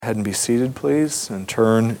ahead and be seated, please, and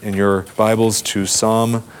turn in your Bibles to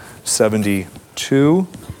Psalm 72.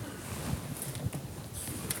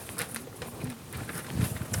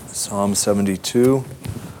 Psalm 72.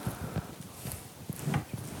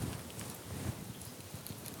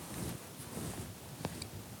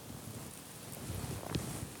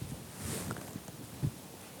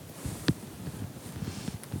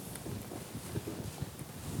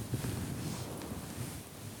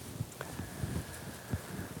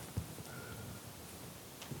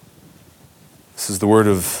 This is the word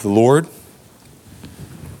of the Lord.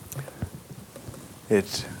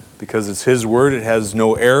 Because it's His word, it has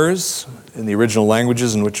no errors in the original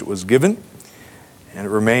languages in which it was given, and it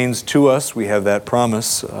remains to us. We have that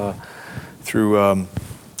promise through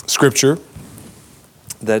Scripture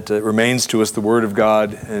that it remains to us the word of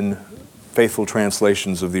God in faithful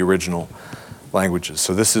translations of the original languages.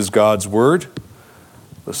 So this is God's word.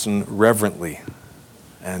 Listen reverently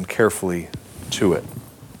and carefully to it.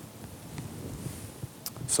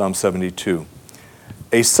 Psalm 72,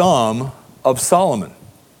 a psalm of Solomon.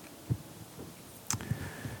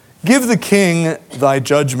 Give the king thy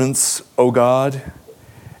judgments, O God,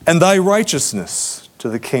 and thy righteousness to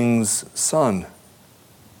the king's son.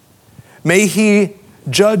 May he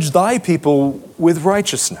judge thy people with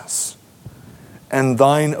righteousness, and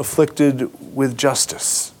thine afflicted with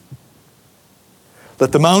justice.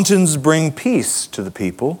 Let the mountains bring peace to the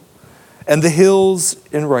people, and the hills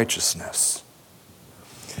in righteousness.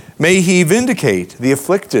 May he vindicate the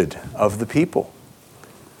afflicted of the people,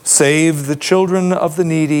 save the children of the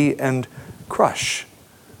needy, and crush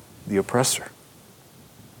the oppressor.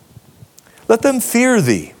 Let them fear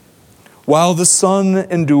thee while the sun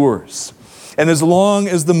endures, and as long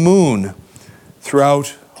as the moon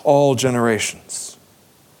throughout all generations.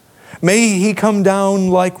 May he come down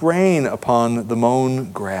like rain upon the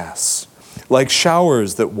mown grass, like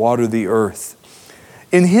showers that water the earth.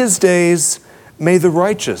 In his days may the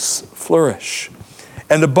righteous flourish,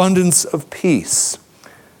 and abundance of peace,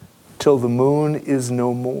 till the moon is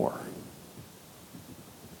no more.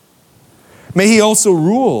 May he also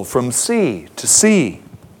rule from sea to sea,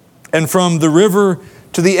 and from the river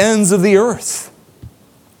to the ends of the earth.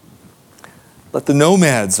 Let the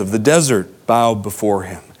nomads of the desert bow before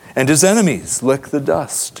him, and his enemies lick the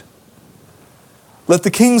dust. Let the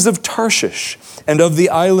kings of Tarshish and of the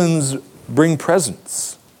islands bring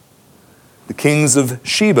presents. The kings of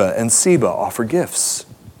Sheba and Seba offer gifts.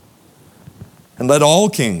 And let all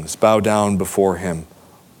kings bow down before him.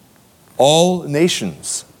 All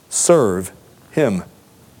nations serve him.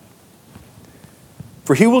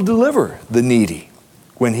 For he will deliver the needy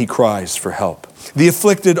when he cries for help, the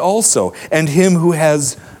afflicted also, and him who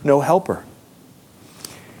has no helper.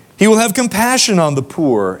 He will have compassion on the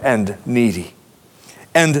poor and needy,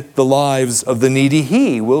 and the lives of the needy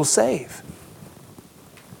he will save.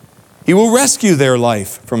 He will rescue their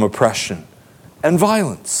life from oppression and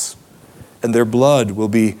violence, and their blood will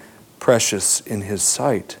be precious in his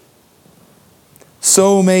sight.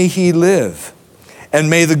 So may he live, and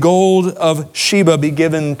may the gold of Sheba be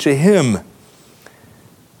given to him,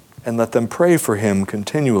 and let them pray for him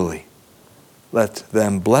continually. Let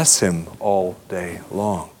them bless him all day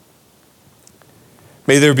long.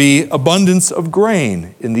 May there be abundance of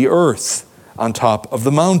grain in the earth on top of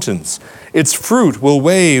the mountains. Its fruit will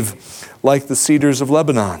wave like the cedars of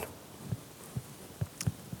Lebanon.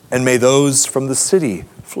 And may those from the city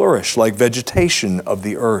flourish like vegetation of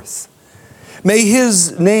the earth. May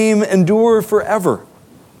his name endure forever.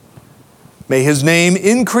 May his name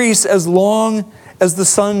increase as long as the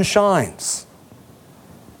sun shines.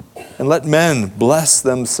 And let men bless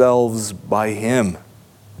themselves by him.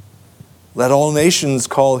 Let all nations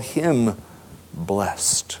call him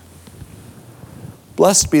blessed.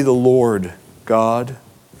 Blessed be the Lord God,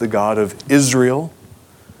 the God of Israel,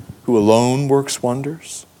 who alone works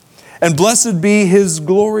wonders. And blessed be his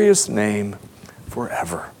glorious name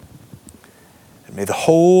forever. And may the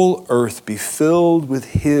whole earth be filled with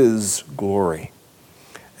his glory.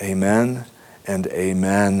 Amen and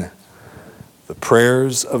amen. The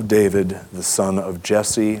prayers of David, the son of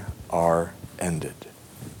Jesse, are ended.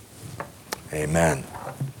 Amen.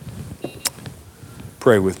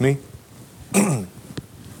 Pray with me.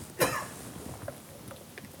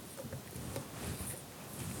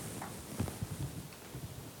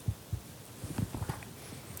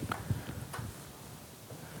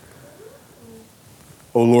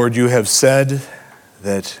 O Lord, you have said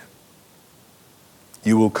that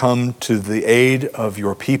you will come to the aid of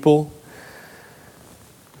your people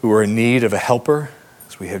who are in need of a helper,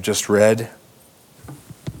 as we have just read.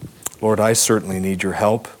 Lord, I certainly need your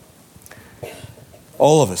help.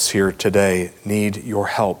 All of us here today need your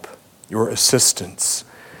help, your assistance.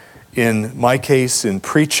 In my case, in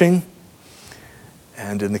preaching,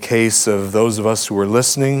 and in the case of those of us who are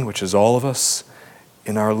listening, which is all of us,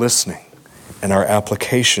 in our listening and our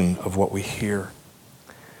application of what we hear.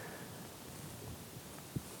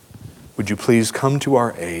 Would you please come to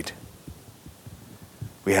our aid?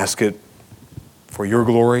 We ask it for your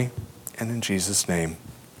glory and in Jesus' name.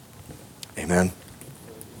 Amen.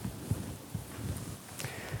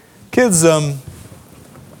 Kids, I'm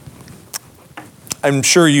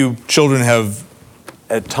sure you children have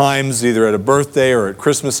at times, either at a birthday or at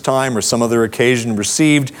Christmas time or some other occasion,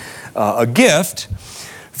 received a gift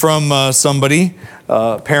from somebody,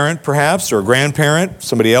 a parent perhaps, or a grandparent,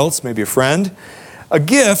 somebody else, maybe a friend. A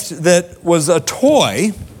gift that was a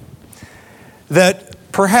toy that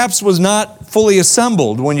perhaps was not fully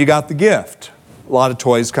assembled when you got the gift. A lot of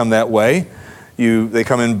toys come that way. They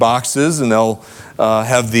come in boxes and they'll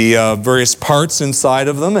have the various parts inside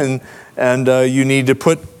of them, and you need to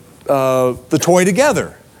put the toy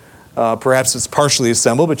together. Perhaps it's partially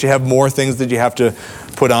assembled, but you have more things that you have to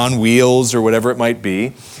put on wheels or whatever it might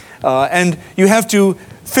be. And you have to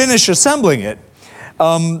finish assembling it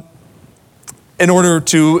in order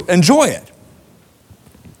to enjoy it.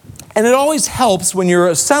 And it always helps when you're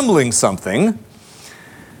assembling something.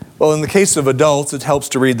 Well, in the case of adults, it helps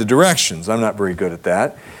to read the directions. I'm not very good at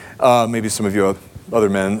that. Maybe some of you other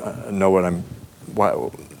men know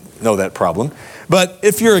that problem. But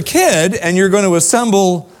if you're a kid and you're going to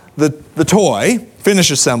assemble the toy,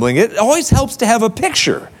 finish assembling it, it always helps to have a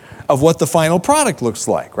picture of what the final product looks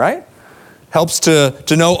like, right? Helps to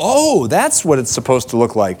know, oh, that's what it's supposed to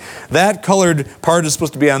look like. That colored part is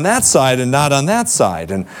supposed to be on that side and not on that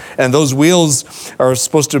side. And those wheels are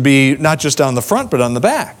supposed to be not just on the front, but on the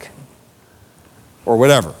back. Or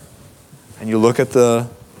whatever. And you look at the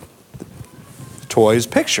toy's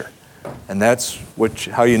picture. And that's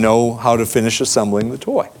how you know how to finish assembling the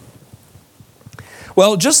toy.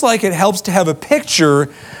 Well, just like it helps to have a picture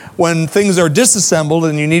when things are disassembled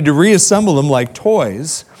and you need to reassemble them like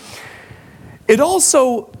toys, it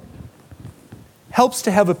also helps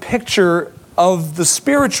to have a picture of the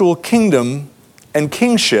spiritual kingdom and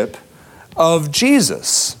kingship of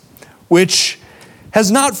Jesus, which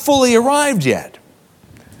has not fully arrived yet,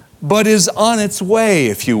 but is on its way,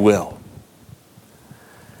 if you will.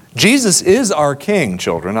 Jesus is our King,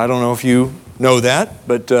 children. I don't know if you know that,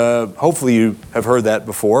 but hopefully you have heard that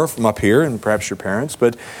before from up here and perhaps your parents.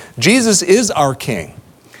 But Jesus is our King.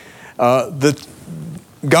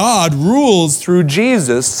 God rules through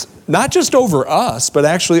Jesus, not just over us, but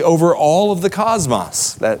actually over all of the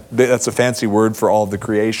cosmos. That's a fancy word for all of the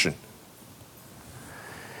creation.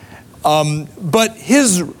 But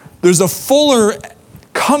there's a fuller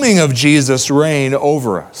coming of Jesus' reign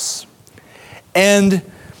over us. And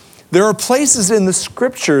there are places in the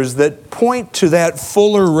Scriptures that point to that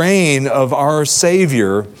fuller reign of our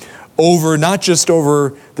Savior over, not just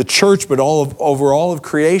over the church, but over all of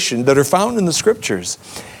creation that are found in the Scriptures.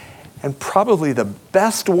 And probably the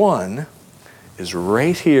best one is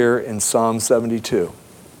right here in Psalm 72.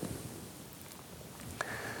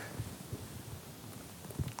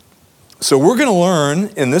 So we're going to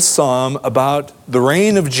learn in this psalm about the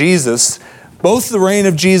reign of Jesus, both the reign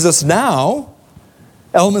of Jesus now,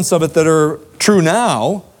 elements of it that are true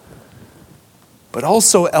now, but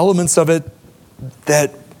also elements of it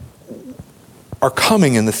that are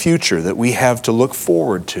coming in the future that we have to look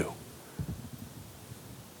forward to.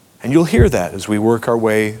 And you'll hear that as we work our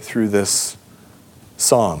way through this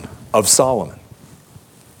Song of Solomon.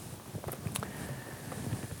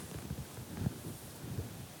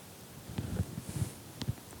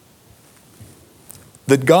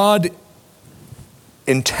 That God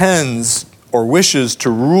intends or wishes to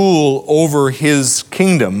rule over His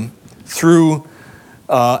kingdom through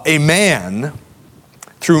a man,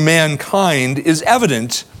 through mankind, is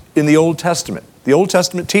evident in the Old Testament. The Old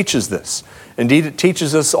Testament teaches this. Indeed, it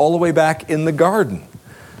teaches us all the way back in the garden.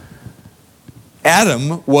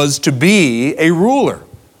 Adam was to be a ruler.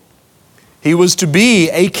 He was to be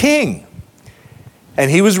a king.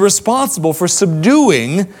 And he was responsible for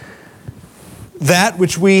subduing that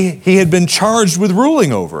which he had been charged with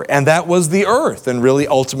ruling over, and that was the earth, and really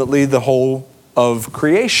ultimately the whole of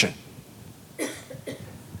creation.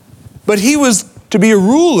 But he was to be a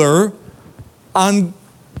ruler on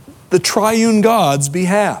the triune God's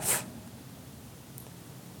behalf.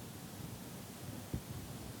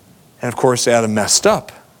 And of course, Adam messed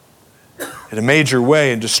up in a major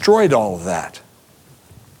way and destroyed all of that.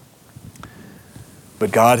 But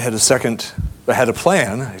God had a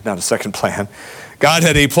plan, not a second plan. God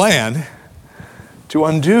had a plan to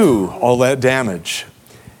undo all that damage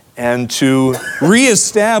and to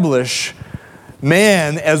reestablish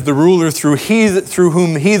man as the ruler through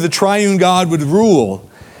whom he, the triune God, would rule.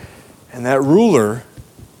 And that ruler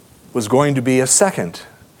was going to be a second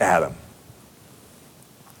Adam,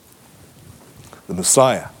 the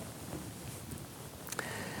Messiah.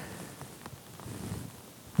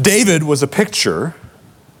 David was a picture.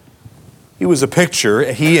 He was a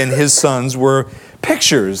picture. He and his sons were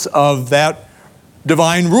pictures of that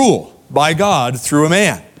divine rule by God through a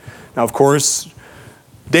man. Now, of course,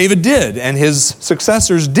 David did, and his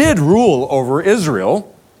successors did rule over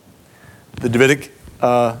Israel, the Davidic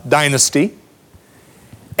dynasty.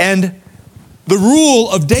 And the rule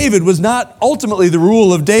of David was not ultimately the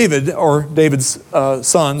rule of David or David's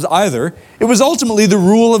sons either. It was ultimately the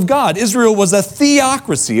rule of God. Israel was a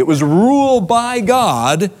theocracy. It was ruled by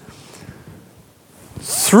God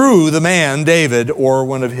through the man David or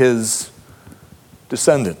one of his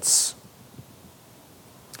descendants.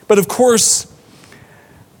 But of course,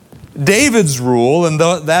 David's rule and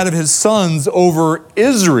that of his sons over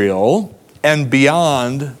Israel and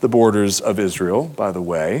beyond the borders of Israel, by the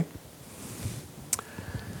way,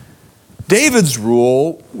 David's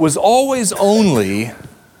rule was always only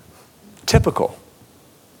typical.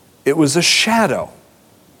 It was a shadow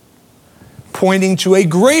pointing to a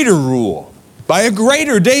greater rule by a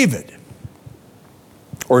greater David,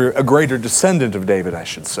 or a greater descendant of David, I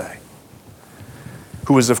should say,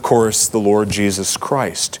 who is, of course, the Lord Jesus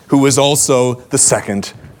Christ, who is also the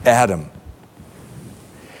second Adam.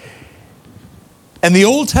 And the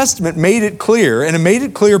Old Testament made it clear, and it made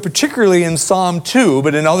it clear particularly in Psalm 2,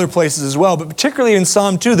 but in other places as well, but particularly in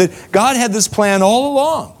Psalm 2, that God had this plan all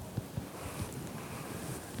along,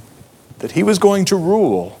 that he was going to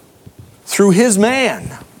rule through his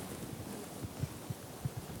man,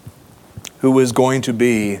 who was going to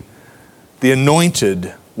be the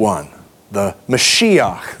anointed one, the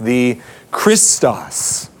Mashiach, the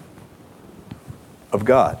Christos of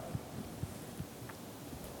God.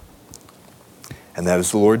 And that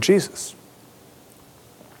is the Lord Jesus.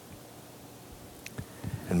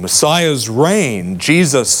 And Messiah's reign,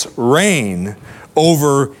 Jesus' reign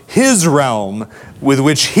over his realm with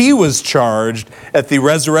which he was charged at the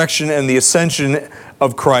resurrection and the ascension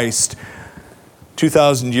of Christ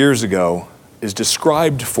 2,000 years ago, is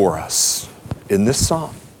described for us in this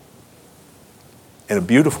psalm in a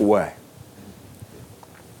beautiful way.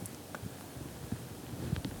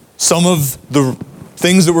 Some of the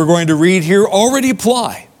things that we're going to read here already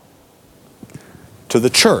apply to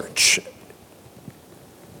the church.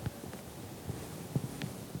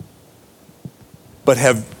 But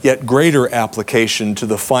have yet greater application to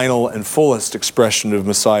the final and fullest expression of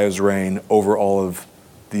Messiah's reign over all of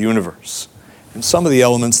the universe. And some of the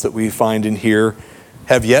elements that we find in here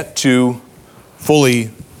have yet to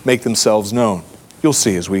fully make themselves known. You'll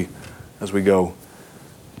see as we go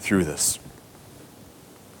through this.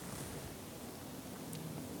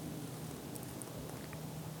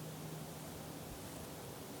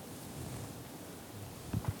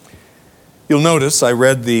 You'll notice I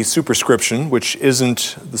read the superscription, which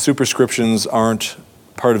isn't, the superscriptions aren't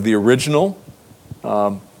part of the original,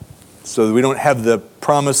 so that we don't have the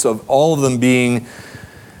promise of all of them being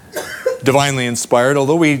divinely inspired,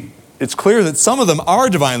 although it's clear that some of them are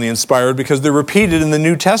divinely inspired because they're repeated in the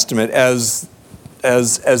New Testament as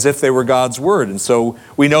if they were God's word. And so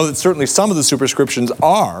we know that certainly some of the superscriptions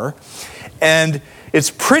are, and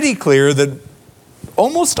it's pretty clear that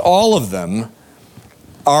almost all of them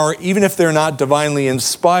are, even if they're not divinely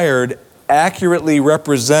inspired, accurately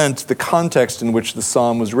represent the context in which the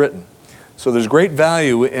psalm was written. So there's great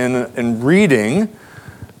value in reading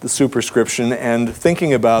the superscription and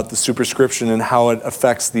thinking about the superscription and how it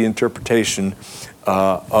affects the interpretation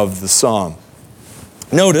of the psalm.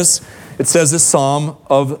 Notice it says a psalm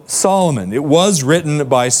of Solomon. It was written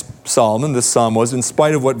by Solomon, this psalm was, in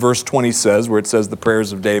spite of what verse 20 says, where it says the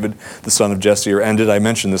prayers of David, the son of Jesse, are ended. I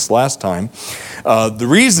mentioned this last time. The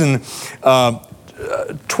reason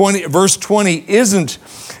verse 20 isn't,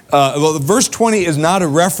 verse 20 is not a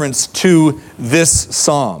reference to this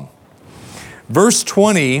psalm. Verse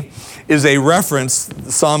 20 is a reference,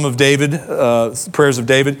 the Psalm of David, prayers of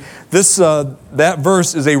David. That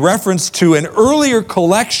verse is a reference to an earlier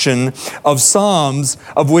collection of psalms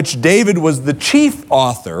of which David was the chief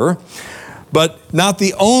author, but not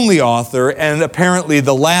the only author, and apparently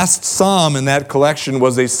the last psalm in that collection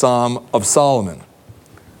was a Psalm of Solomon,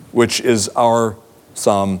 which is our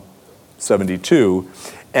Psalm 72.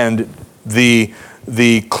 And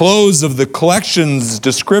the close of the collection's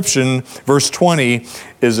description, verse 20,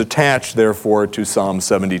 is attached, therefore, to Psalm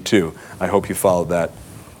 72. I hope you followed that.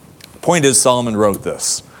 Point is, Solomon wrote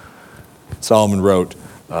this. Solomon wrote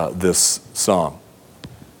this psalm.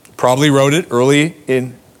 Probably wrote it early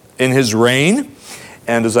in his reign,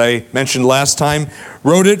 and as I mentioned last time,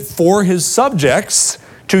 wrote it for his subjects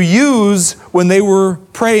to use when they were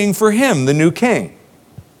praying for him, the new king.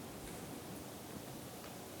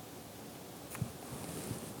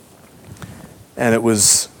 And it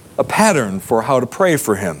was a pattern for how to pray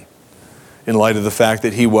for him in light of the fact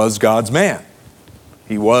that he was God's man.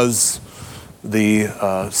 He was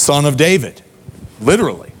the son of David,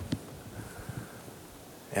 literally.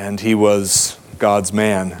 And he was God's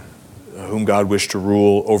man, whom God wished to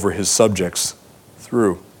rule over his subjects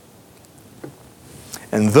through.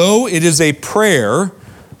 And though it is a prayer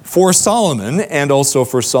for Solomon and also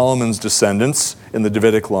for Solomon's descendants in the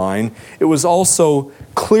Davidic line, it was also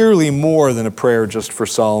clearly more than a prayer just for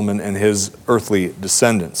Solomon and his earthly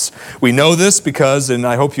descendants. We know this because, and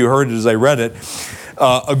I hope you heard it as I read it,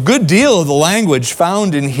 a good deal of the language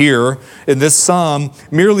found in here, in this psalm,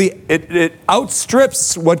 it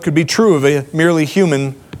outstrips what could be true of a merely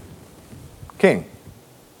human king.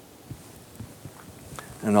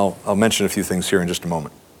 And I'll mention a few things here in just a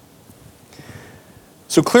moment.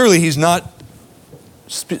 So clearly he's not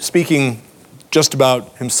speaking just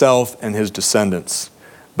about himself and his descendants,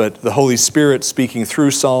 but the Holy Spirit speaking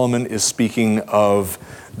through Solomon is speaking of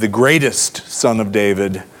the greatest son of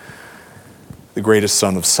David, the greatest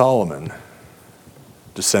son of Solomon,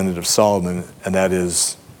 descendant of Solomon, and that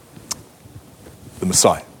is the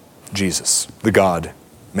Messiah, Jesus, the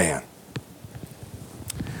God-man.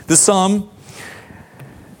 This psalm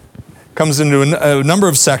comes into a number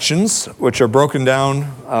of sections, which are broken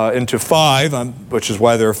down into 5, which is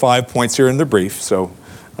why there are 5 points here in the brief, so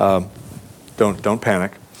don't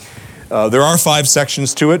panic. There are 5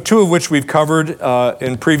 sections to it, 2 of which we've covered on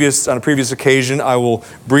a previous occasion. I will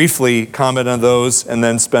briefly comment on those and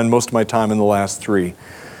then spend most of my time in the last 3.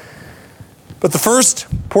 But the first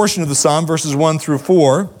portion of the psalm, verses 1 through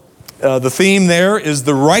 4, the theme there is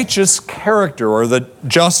the righteous character, or the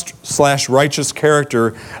just/righteous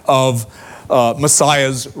character of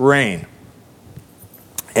Messiah's reign.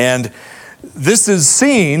 And this is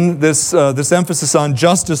seen, this emphasis on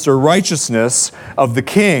justice or righteousness of the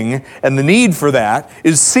king, and the need for that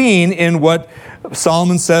is seen in what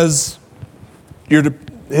Solomon says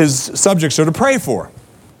his subjects are to pray for.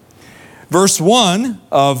 Verse 1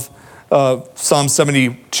 of Psalm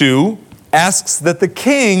 72 asks that the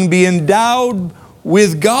king be endowed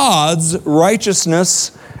with God's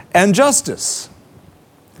righteousness and justice.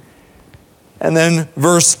 And then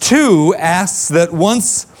verse 2 asks that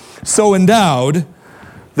once so endowed,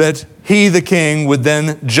 that he, the king, would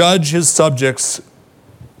then judge his subjects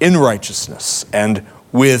in righteousness and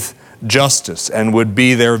with justice, and would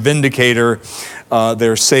be their vindicator,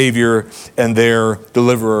 their savior, and their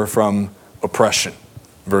deliverer from oppression.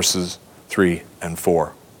 Verses 3 and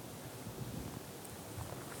 4.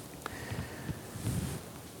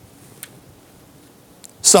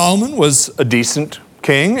 Solomon was a decent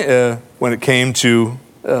king when it came to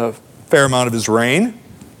a fair amount of his reign.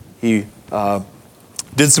 He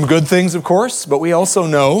did some good things, of course, but we also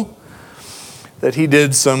know that he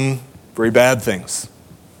did some very bad things.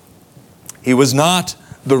 He was not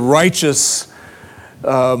the righteous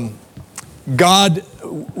God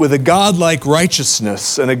with a godlike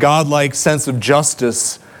righteousness and a godlike sense of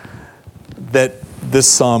justice that this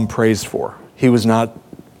psalm prays for. He was not.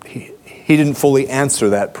 He didn't fully answer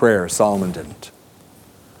that prayer. Solomon didn't.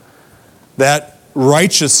 That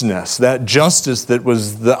righteousness, that justice that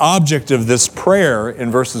was the object of this prayer in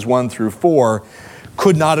verses 1 through 4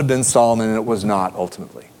 could not have been Solomon, and it was not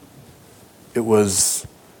ultimately. It was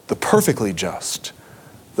the perfectly just,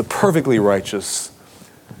 the perfectly righteous,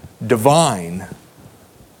 divine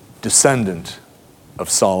descendant of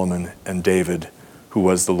Solomon and David, who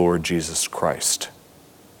was the Lord Jesus Christ.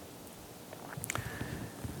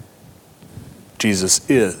 Jesus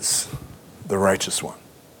is the righteous one,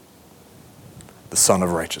 the Son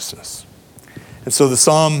of righteousness. And so the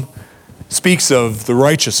psalm speaks of the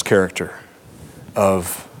righteous character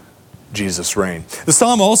of Jesus' reign. The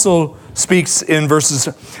psalm also speaks in verses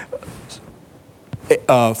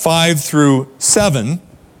 5 through 7,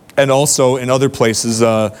 and also in other places,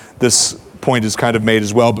 this point is kind of made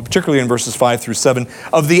as well, but particularly in verses 5 through 7,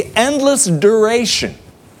 of the endless duration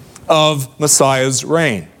of Messiah's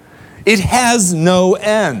reign. It has no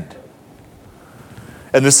end.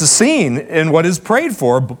 And this is seen in what is prayed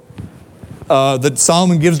for, that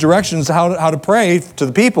Solomon gives directions how to pray to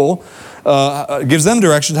the people, gives them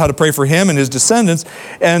directions how to pray for him and his descendants,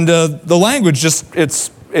 and the language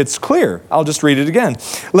it's clear. I'll just read it again.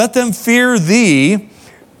 Let them fear thee,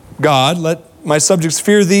 God, let my subjects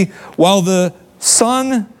fear thee, while the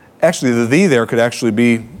sun Actually, the "thee" there could actually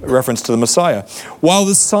be a reference to the Messiah. While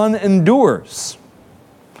the sun endures,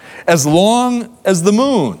 as long as the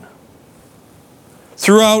moon,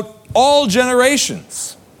 throughout all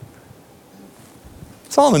generations.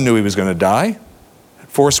 Solomon knew he was going to die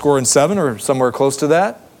at 77 or somewhere close to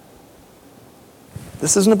that.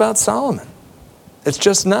 This isn't about Solomon. It's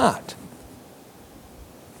just not.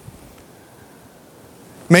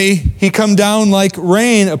 May he come down like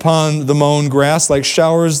rain upon the mown grass, like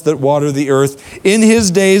showers that water the earth. In his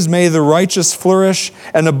days may the righteous flourish,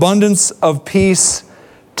 and abundance of peace,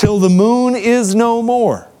 till the moon is no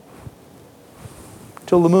more.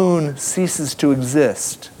 Till the moon ceases to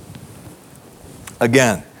exist.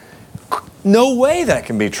 Again, no way that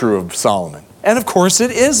can be true of Solomon. And of course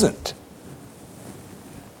it isn't.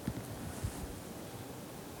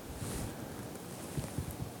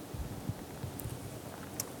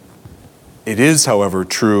 It is, however,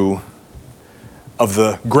 true of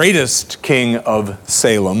the greatest king of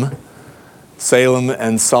Salem. Salem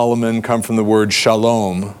and Solomon come from the word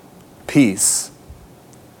shalom, peace.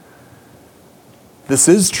 This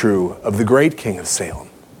is true of the great king of Salem,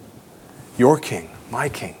 your king, my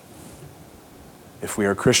king, if we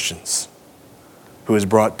are Christians, who has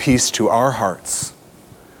brought peace to our hearts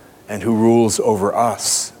and who rules over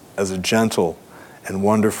us as a gentle and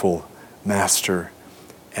wonderful master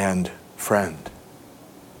and friend.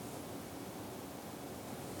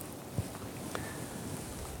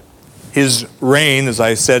 His reign, as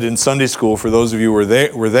I said in Sunday school, for those of you who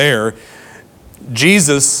were there,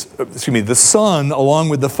 the Son, along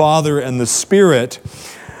with the Father and the Spirit,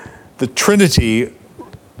 the Trinity,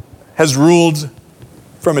 has ruled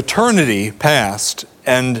from eternity past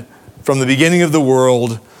and from the beginning of the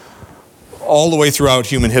world all the way throughout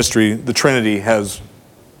human history. The Trinity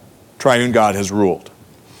Triune God has ruled.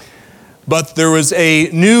 But there was a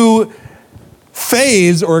new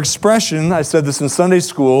phase or expression, I said this in Sunday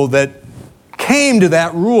school, that came to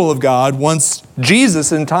that rule of God once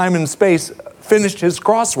Jesus in time and space finished his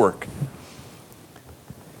cross work.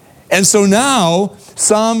 And so now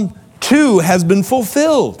Psalm 2 has been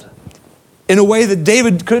fulfilled in a way that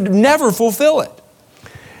David could never fulfill it.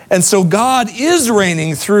 And so God is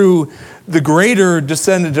reigning through the greater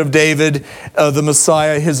descendant of David, the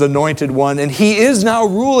Messiah, his anointed one, and he is now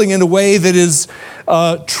ruling in a way that is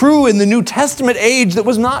true in the New Testament age that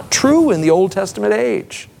was not true in the Old Testament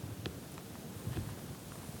age.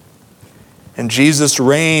 And Jesus'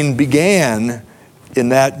 reign began in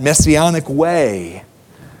that messianic way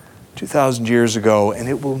 2,000 years ago, and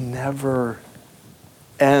it will never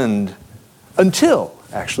end until,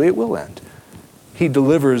 actually it will end, he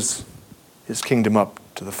delivers his kingdom up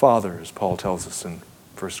to the Father, as Paul tells us in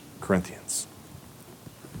 1 Corinthians.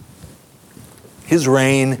 His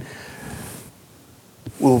reign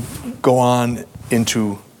will go on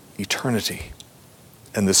into eternity,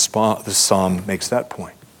 and this psalm makes that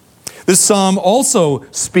point. This psalm also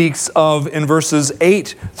speaks of, in verses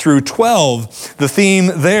 8 through 12, the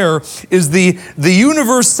theme there is the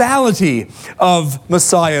universality of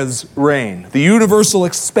Messiah's reign, the universal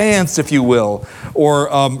expanse, if you will, or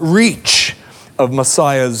reach of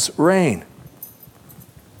Messiah's reign.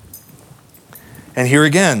 And here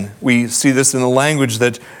again, we see this in the language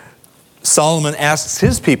that Solomon asks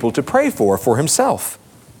his people to pray for himself.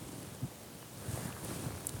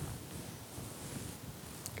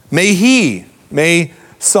 May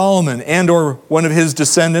Solomon and or one of his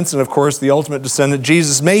descendants, and of course the ultimate descendant,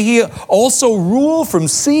 Jesus, may he also rule from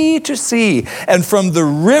sea to sea and from the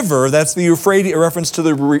river, that's the Euphrates, a reference to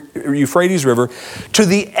the Euphrates River, to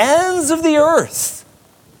the ends of the earth.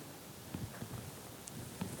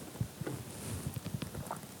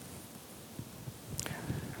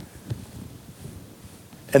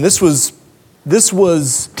 And this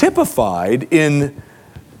was typified in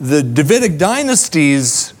the Davidic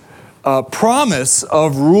dynasty's promise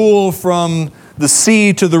of rule from the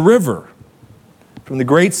sea to the river, from the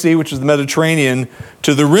Great Sea, which is the Mediterranean,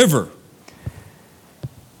 to the river.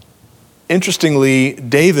 Interestingly,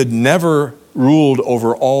 David never ruled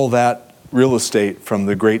over all that real estate from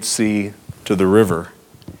the Great Sea to the river.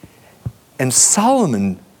 And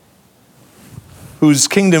Solomon, whose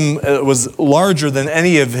kingdom was larger than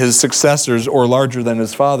any of his successors or larger than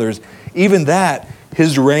his father's, even that,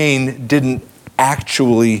 his reign didn't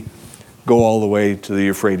actually go all the way to the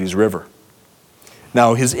Euphrates River.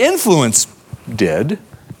 Now, his influence did,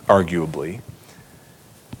 arguably,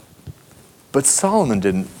 but Solomon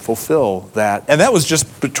didn't fulfill that. And that was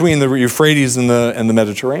just between the Euphrates and the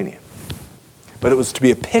Mediterranean. But it was to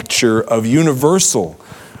be a picture of universal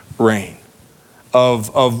reign,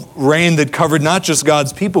 of reign that covered not just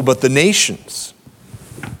God's people, but the nations.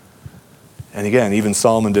 And again, even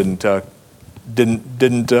Solomon didn't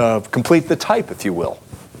complete the type, if you will.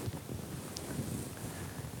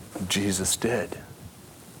 Jesus did,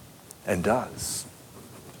 and does,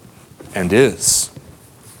 and is.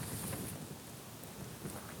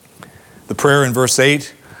 The prayer in verse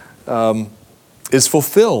 8 is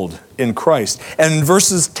fulfilled in Christ. And in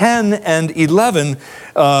verses 10 and 11,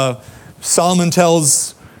 Solomon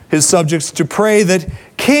tells his subjects to pray that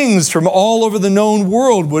kings from all over the known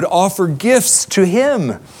world would offer gifts to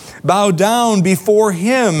him, bow down before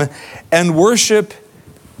him, and worship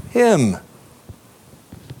him.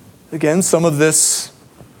 Again, some of this,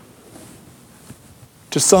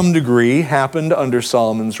 to some degree, happened under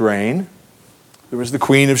Solomon's reign. There was the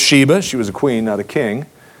Queen of Sheba. She was a queen, not a king,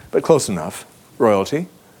 but close enough, royalty.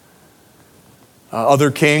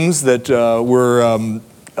 Other kings that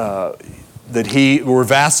were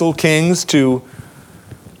vassal kings to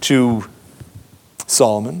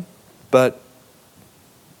Solomon, but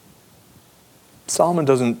Solomon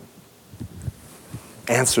doesn't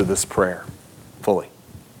answer this prayer fully.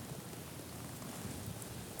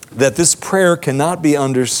 That this prayer cannot be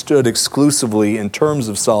understood exclusively in terms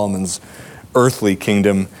of Solomon's earthly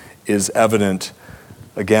kingdom is evident,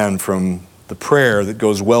 again, from the prayer that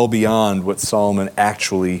goes well beyond what Solomon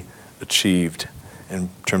actually achieved in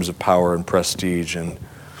terms of power and prestige and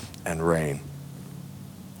reign.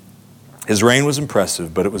 His reign was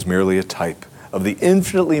impressive, but it was merely a type of the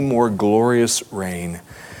infinitely more glorious reign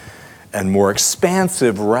and more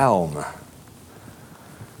expansive realm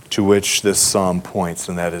to which this psalm points,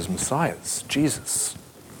 and that is Messiah's, Jesus'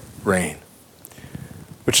 reign.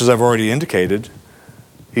 Which, as I've already indicated,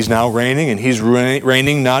 he's now reigning, and he's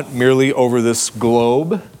reigning not merely over this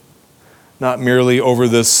globe, not merely over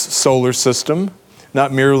this solar system,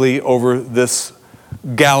 not merely over this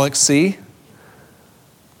galaxy,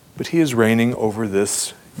 but he is reigning over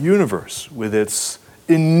this universe with its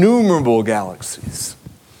innumerable galaxies.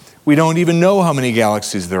 We don't even know how many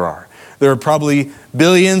galaxies there are. There are probably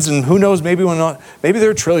billions, and who knows, maybe there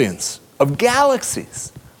are trillions of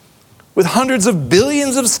galaxies with hundreds of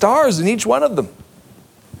billions of stars in each one of them.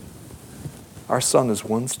 Our sun is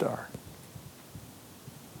one star.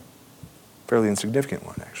 Fairly insignificant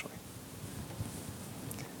one, actually.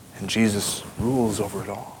 And Jesus rules over it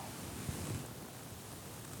all.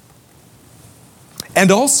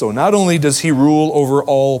 And also, not only does he rule over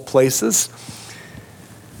all places,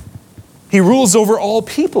 he rules over all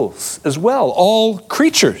peoples as well, all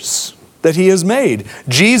creatures that he has made.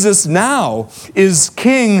 Jesus now is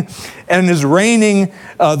king and is reigning,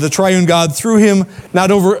 the triune God through him,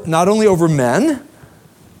 not only over men,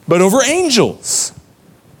 but over angels.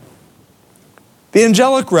 The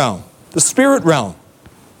angelic realm, the spirit realm.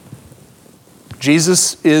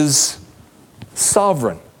 Jesus is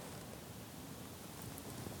sovereign.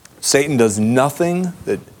 Satan does nothing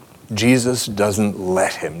that Jesus doesn't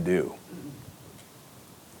let him do.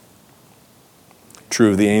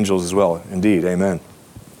 True of the angels as well, indeed, amen.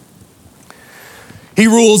 He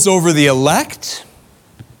rules over the elect,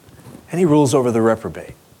 and he rules over the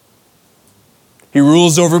reprobate. He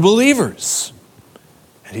rules over believers,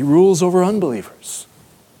 and he rules over unbelievers.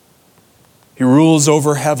 He rules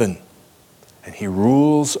over heaven, and he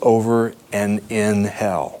rules over and in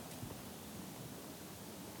hell.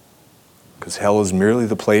 Because hell is merely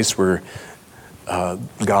the place where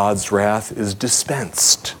God's wrath is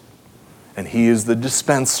dispensed. And he is the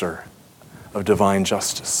dispenser of divine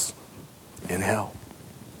justice in hell.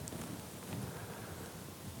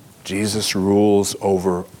 Jesus rules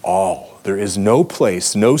over all. There is no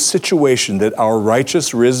place, no situation that our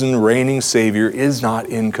righteous, risen, reigning Savior is not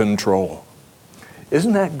in control.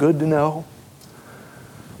 Isn't that good to know?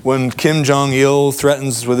 When Kim Jong-il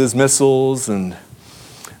threatens with his missiles and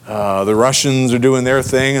the Russians are doing their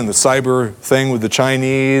thing and the cyber thing with the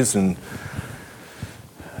Chinese, and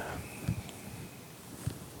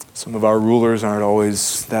some of our rulers aren't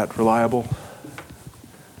always that reliable,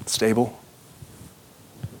 stable.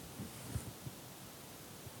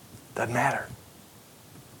 Doesn't matter,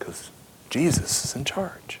 because Jesus is in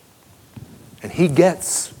charge. And he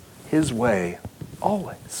gets his way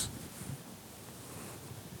always.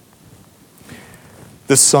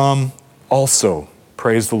 This psalm also,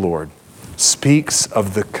 praise the Lord, speaks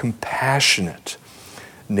of the compassionate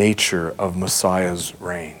nature of Messiah's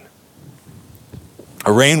reign.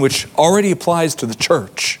 A reign which already applies to the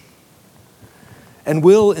church and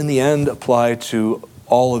will, in the end, apply to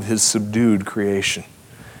all of his subdued creation.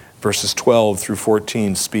 Verses 12 through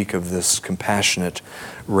 14 speak of this compassionate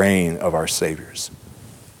reign of our Savior's.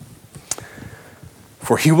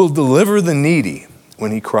 For he will deliver the needy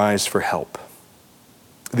when he cries for help.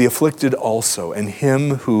 the afflicted also, and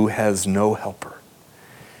him who has no helper.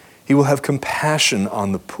 He will have compassion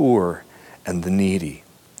on the poor and the needy,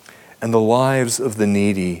 and the lives of the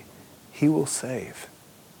needy he will save.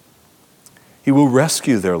 He will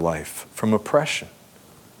rescue their life from oppression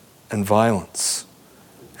and violence,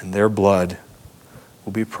 and their blood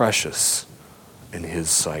will be precious in his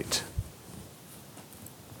sight.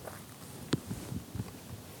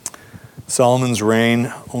 Solomon's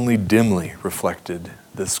reign only dimly reflected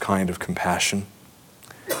this kind of compassion.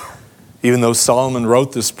 Even though Solomon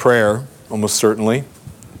wrote this prayer, almost certainly,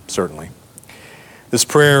 this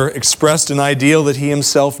prayer expressed an ideal that he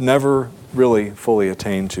himself never really fully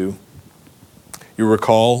attained to. You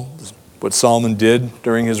recall what Solomon did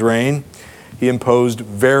during his reign. He imposed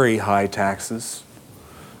very high taxes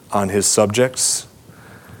on his subjects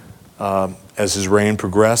as his reign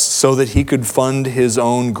progressed so that he could fund his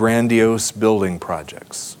own grandiose building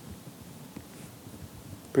projects.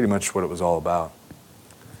 Pretty much what it was all about.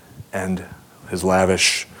 And his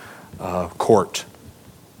lavish court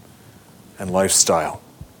and lifestyle.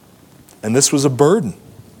 And this was a burden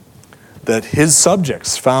that his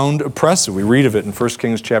subjects found oppressive. We read of it in 1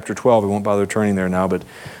 Kings chapter 12. We won't bother turning there now, but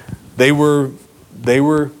they were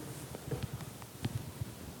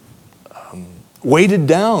weighted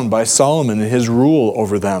down by Solomon and his rule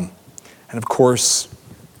over them. And of course,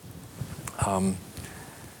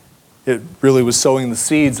 it really was sowing the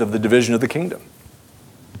seeds of the division of the kingdom,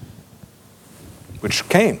 which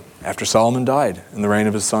came after Solomon died in the reign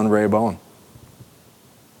of his son Rehoboam.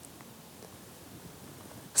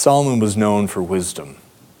 Solomon was known for wisdom,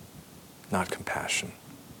 not compassion.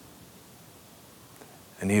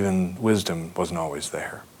 And even wisdom wasn't always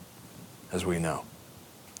there, as we know.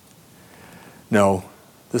 No,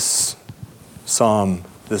 this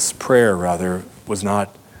prayer, was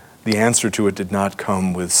not, the answer to it did not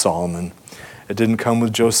come with Solomon. It didn't come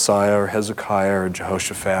with Josiah or Hezekiah or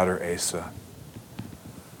Jehoshaphat or Asa.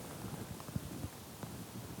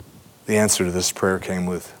 The answer to this prayer came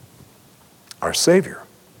with our Savior,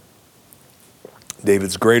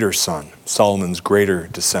 David's greater son, Solomon's greater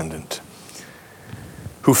descendant,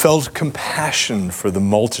 who felt compassion for the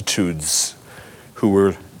multitudes who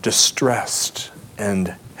were distressed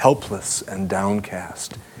and helpless and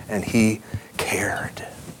downcast. And he cared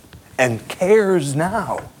and cares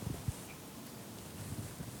now.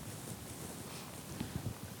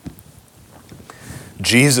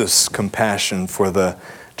 Jesus' compassion for the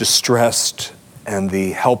distressed and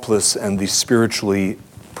the helpless and the spiritually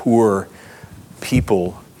poor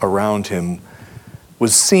people around him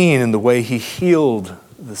was seen in the way he healed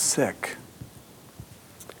the sick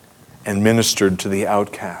and ministered to the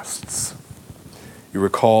outcasts. You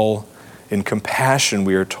recall, in compassion,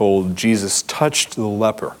 we are told, Jesus touched the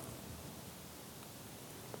leper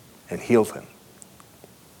and healed him.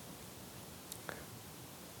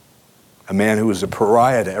 A man who was a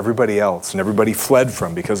pariah to everybody else and everybody fled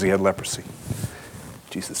from because he had leprosy.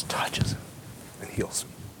 Jesus touches him and heals him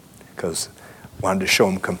because he wanted to show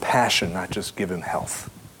him compassion, not just give him health.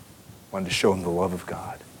 He wanted to show him the love of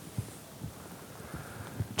God.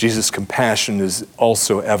 Jesus' compassion is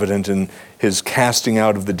also evident in his casting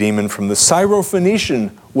out of the demon from the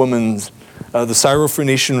Syrophoenician woman.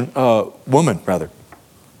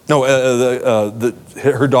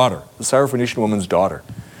 Her daughter, the Syrophoenician woman's daughter.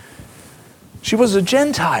 She was a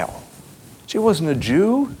Gentile. She wasn't a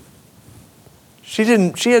Jew. She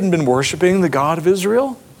hadn't been worshiping the God of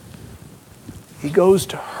Israel. He goes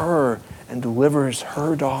to her and delivers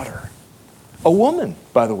her daughter. A woman,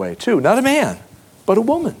 by the way, too, not a man. But a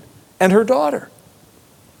woman and her daughter.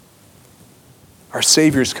 Our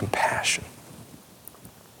Savior's compassion.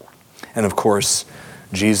 And of course,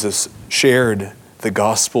 Jesus shared the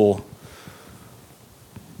gospel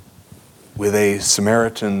with a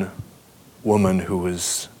Samaritan woman who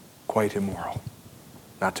was quite immoral,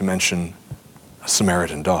 not to mention a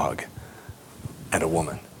Samaritan dog and a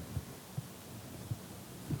woman.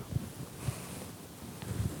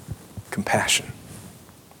 Compassion.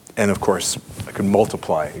 And of course, I could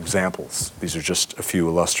multiply examples. These are just a few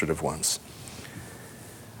illustrative ones.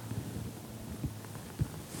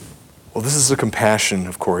 Well, this is the compassion,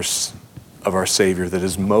 of course, of our Savior that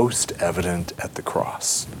is most evident at the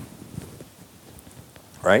cross.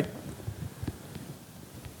 Right?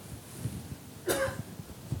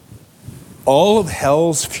 All of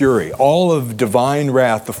hell's fury, all of divine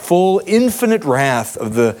wrath, the full infinite wrath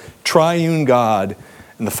of the triune God,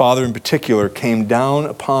 and the Father in particular, came down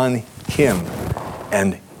upon him,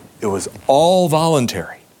 and it was all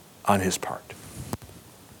voluntary on his part.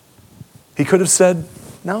 He could have said,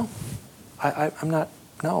 no, I'm not,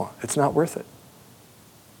 no, it's not worth it.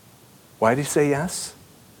 Why did he say yes?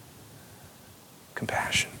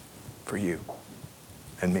 compassion for you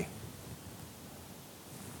and me.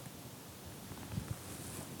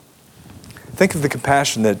 Think of the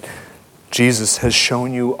compassion that Jesus has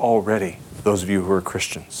shown you already, those of you who are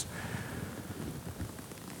Christians.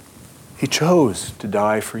 He chose to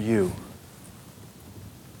die for you.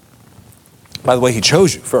 By the way, he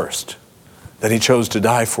chose you first. Then he chose to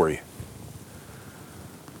die for you.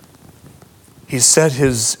 He set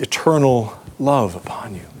his eternal love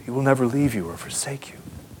upon you. He will never leave you or forsake you.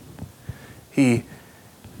 He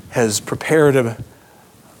has prepared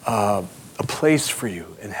a place for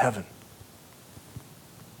you in heaven.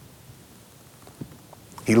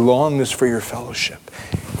 He longs for your fellowship.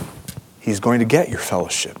 He's going to get your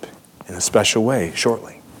fellowship in a special way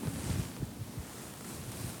shortly.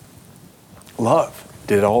 Love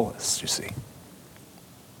did all this, you see.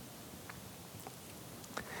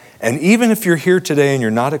 And even if you're here today and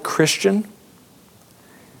you're not a Christian,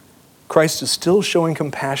 Christ is still showing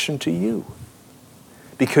compassion to you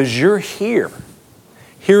because you're here,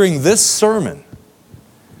 hearing this sermon,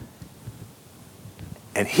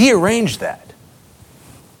 and he arranged that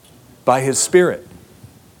by his Spirit.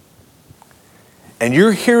 And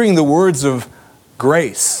you're hearing the words of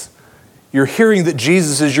grace. You're hearing that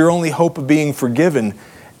Jesus is your only hope of being forgiven,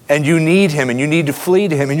 and you need him, and you need to flee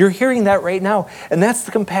to him. And you're hearing that right now. And that's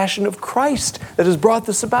the compassion of Christ that has brought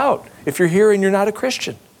this about, if you're here and you're not a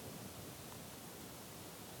Christian.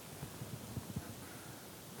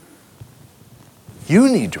 You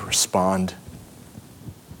need to respond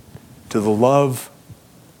to the love,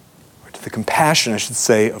 or to the compassion, I should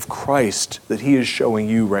say, of Christ that he is showing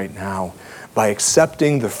you right now by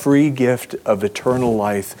accepting the free gift of eternal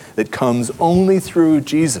life that comes only through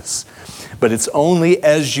Jesus. But it's only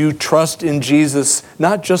as you trust in Jesus,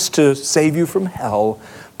 not just to save you from hell,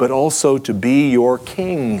 but also to be your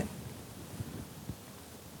king,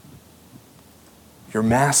 your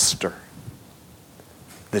master,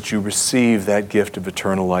 that you receive that gift of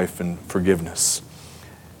eternal life and forgiveness.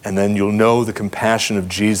 And then you'll know the compassion of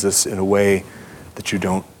Jesus in a way that you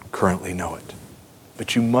don't currently know it.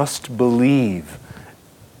 But you must believe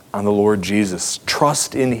on the Lord Jesus.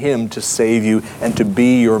 Trust in him to save you and to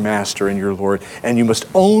be your master and your Lord. And you must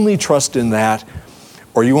only trust in that,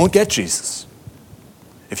 or you won't get Jesus.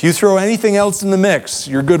 If you throw anything else in the mix,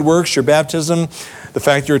 your good works, your baptism, the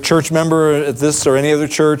fact you're a church member at this or any other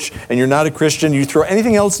church, and you're not a Christian, you throw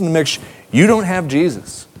anything else in the mix, you don't have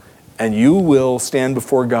Jesus. And you will stand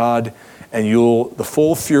before God, and the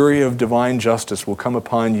full fury of divine justice will come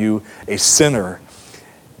upon you, a sinner,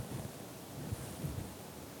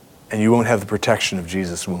 and you won't have the protection of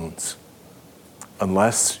Jesus' wounds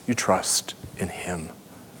unless you trust in him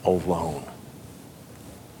alone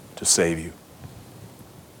to save you.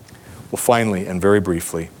 Well, finally, and very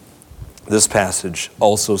briefly, this passage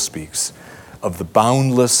also speaks of the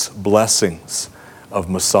boundless blessings of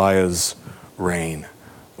Messiah's reign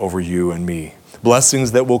over you and me.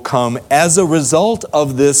 Blessings that will come as a result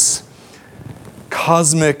of this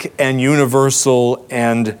cosmic and universal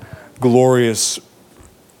and glorious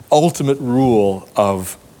ultimate rule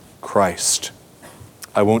of Christ.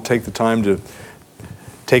 I won't take the time to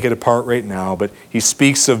take it apart right now, but he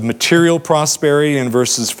speaks of material prosperity in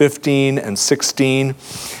verses 15 and 16,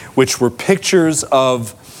 which were pictures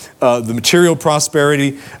of the material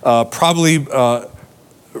prosperity, probably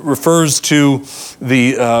refers to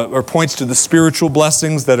or points to the spiritual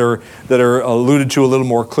blessings that are alluded to a little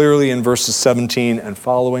more clearly in verses 17 and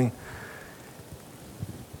following.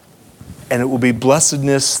 And it will be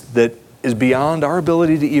blessedness that is beyond our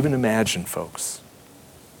ability to even imagine, folks.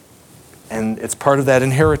 And it's part of that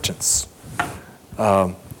inheritance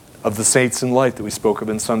of the saints in light that we spoke of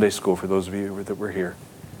in Sunday school for those of you that were here.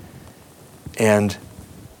 And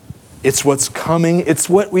it's what's coming. It's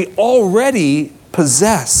what we already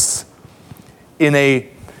possess in a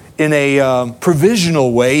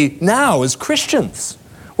provisional way now as Christians.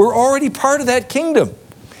 We're already part of that kingdom.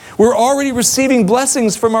 We're already receiving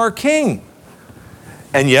blessings from our King.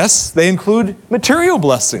 And yes, they include material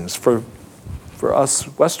blessings for us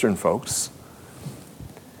Western folks.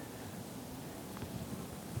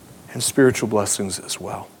 And spiritual blessings as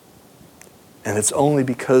well. And it's only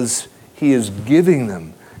because he is giving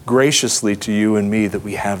them graciously to you and me that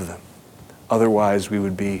we have them. Otherwise, we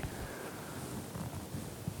would be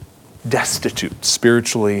destitute,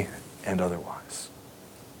 spiritually and otherwise.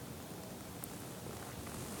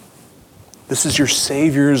 This is your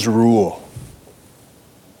Savior's rule.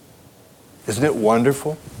 Isn't it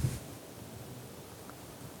wonderful?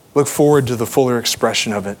 Look forward to the fuller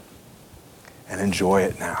expression of it and enjoy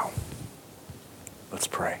it now. Let's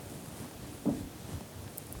pray.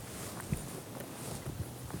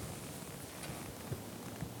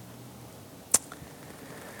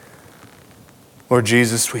 Lord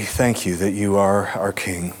Jesus, we thank you that you are our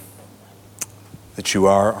King, that you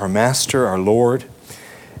are our Master, our Lord,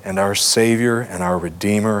 and our Savior, and our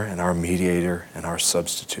Redeemer, and our Mediator, and our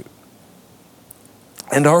Substitute,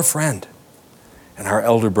 and our friend, and our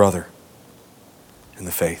elder brother in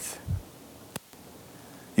the faith.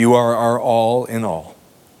 You are our all in all.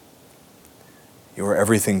 You are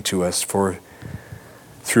everything to us, for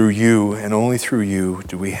through you, and only through you,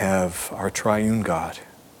 do we have our triune God.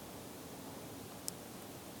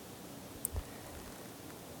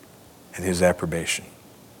 And his approbation.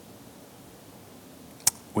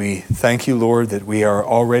 We thank you, Lord, that we are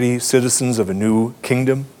already citizens of a new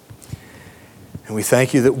kingdom. And we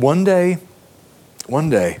thank you that one day,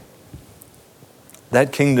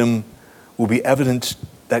 that kingdom will be evident,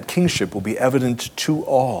 that kingship will be evident to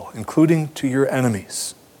all, including to your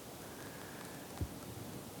enemies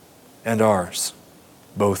and ours,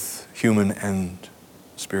 both human and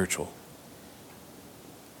spiritual.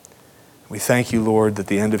 We thank you, Lord, that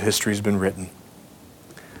the end of history has been written,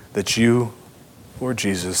 that you, Lord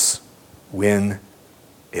Jesus, win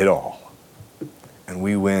it all, and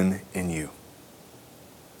we win in you.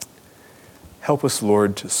 Help us,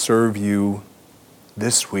 Lord, to serve you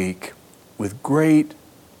this week with great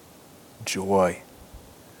joy,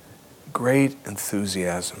 great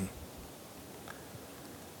enthusiasm,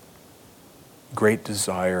 great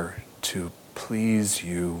desire to please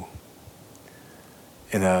you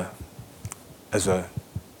as a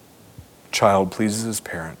child pleases his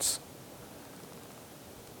parents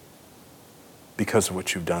because of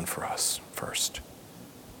what you've done for us first.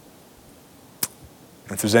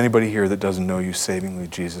 And if there's anybody here that doesn't know you savingly,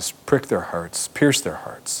 Jesus, prick their hearts, pierce their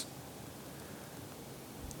hearts.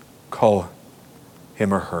 Call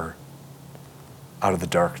him or her out of the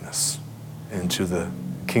darkness into the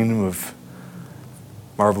kingdom of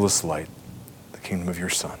marvelous light, the kingdom of your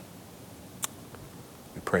Son.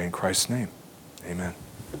 We pray in Christ's name. Amen.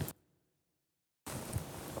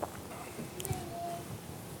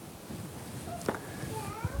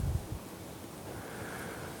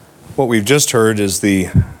 What we've just heard is the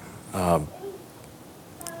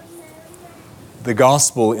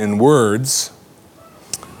gospel in words,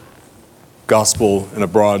 gospel in a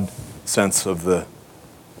broad sense of the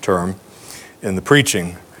term, in the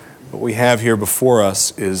preaching. What we have here before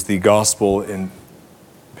us is the gospel in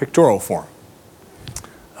pictorial form.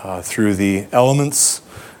 Through the elements,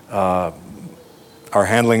 our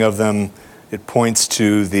handling of them, it points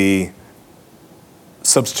to the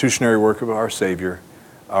substitutionary work of our Savior,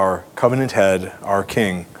 our covenant head, our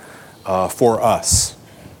King, for us.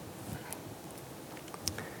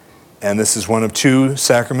 And this is one of two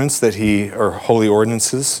sacraments that or holy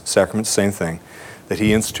ordinances, sacraments, same thing, that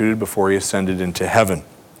he instituted before he ascended into heaven.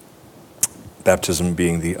 Baptism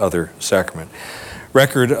being the other sacrament.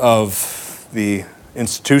 Record of the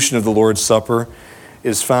institution of the Lord's Supper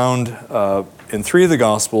is found in three of the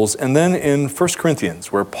Gospels, and then in 1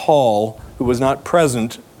 Corinthians, where Paul, who was not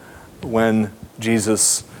present when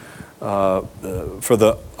Jesus, for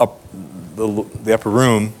the upper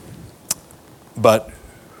room, but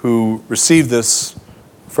who received this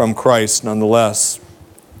from Christ nonetheless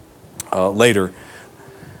later,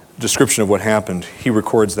 description of what happened, he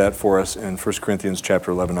records that for us in 1 Corinthians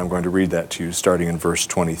chapter 11. I'm going to read that to you starting in verse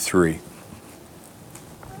 23.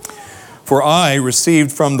 For I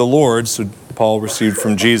received from the Lord, so Paul received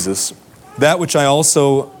from Jesus, that which I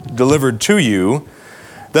also delivered to you,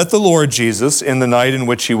 that the Lord Jesus, in the night in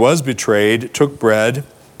which he was betrayed, took bread,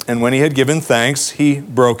 and when he had given thanks, he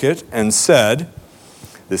broke it and said,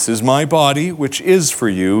 "This is my body, which is for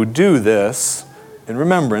you. Do this in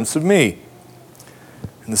remembrance of me."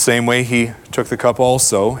 In the same way, he took the cup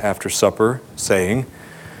also after supper, saying,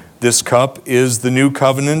 "This cup is the new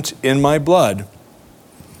covenant in my blood.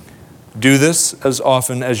 Do this as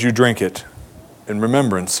often as you drink it in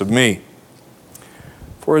remembrance of me.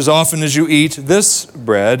 For as often as you eat this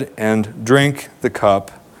bread and drink the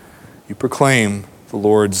cup, you proclaim the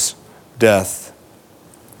Lord's death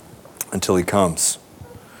until he comes.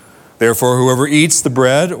 Therefore, whoever eats the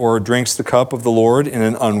bread or drinks the cup of the Lord in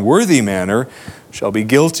an unworthy manner shall be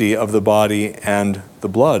guilty of the body and the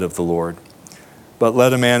blood of the Lord. But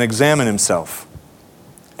let a man examine himself,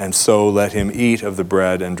 and so let him eat of the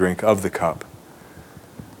bread and drink of the cup.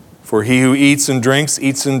 For he who eats and drinks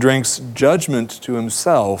judgment to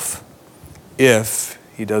himself, if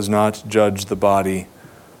he does not judge the body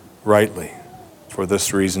rightly. For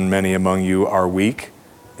this reason many among you are weak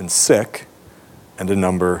and sick, and a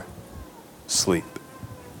number sleep."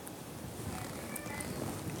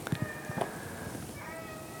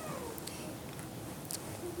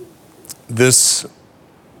 This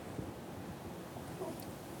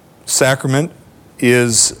sacrament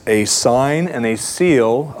is a sign and a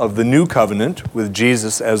seal of the new covenant with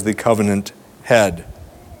Jesus as the covenant head.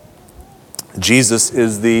 Jesus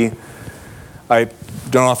is I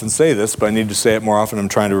don't often say this, but I need to say it more often. I'm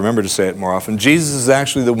trying to remember to say it more often. Jesus is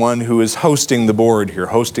actually the one who is hosting the board here,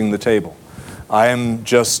 hosting the table. I am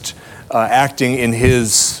just acting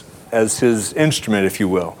as his instrument, if you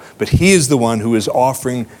will. But he is the one who is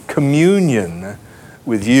offering communion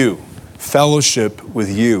with you, fellowship with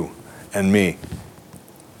you and me.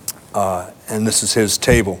 And this is his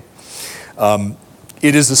table.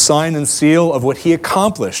 It is a sign and seal of what he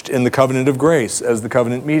accomplished in the covenant of grace as the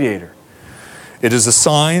covenant mediator. It is a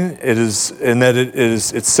sign. It is in that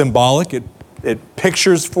it's symbolic. It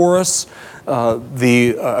pictures for us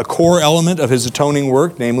a core element of his atoning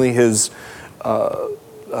work, namely his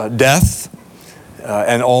death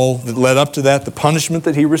and all that led up to that, the punishment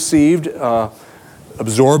that he received,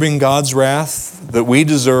 absorbing God's wrath that we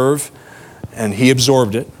deserve, and he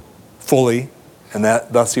absorbed it fully, and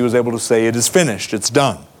thus he was able to say, "It is finished, it's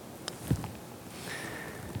done."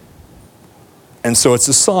 And so it's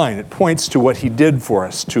a sign. It points to what he did for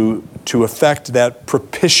us to effect that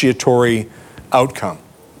propitiatory outcome.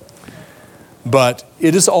 But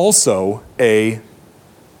it is also a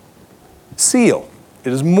seal.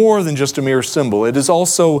 It is more than just a mere symbol. It is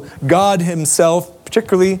also God himself,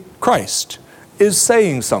 particularly Christ, is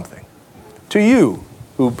saying something to you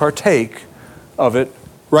who partake of it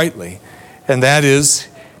rightly. And that is,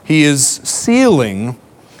 he is sealing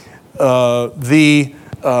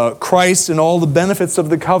Christ and all the benefits of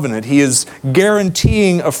the covenant. He is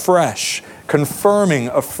guaranteeing afresh, confirming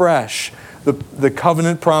afresh the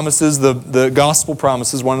covenant promises, the gospel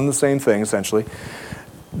promises, one and the same thing essentially,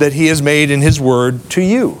 that he has made in his word to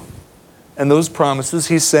you. And those promises,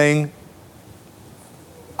 he's saying,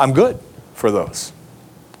 I'm good for those.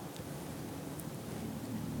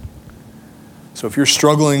 So if you're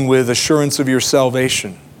struggling with assurance of your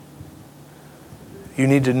salvation, you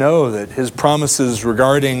need to know that his promises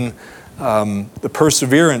regarding the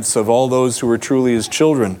perseverance of all those who are truly his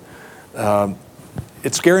children,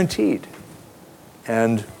 it's guaranteed.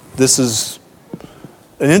 And this is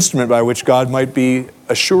an instrument by which God might be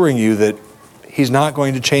assuring you that he's not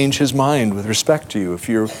going to change his mind with respect to you if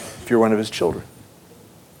you're one of his children.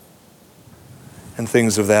 And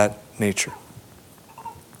things of that nature.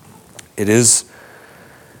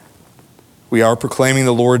 We are proclaiming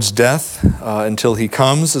the Lord's death until he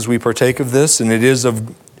comes as we partake of this, and it is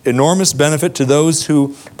of enormous benefit to those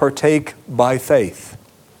who partake by faith.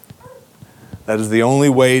 That is the only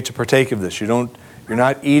way to partake of this. You're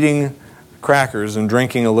not eating crackers and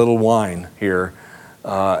drinking a little wine here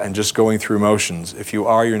and just going through motions. If you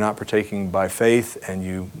are, you're not partaking by faith, and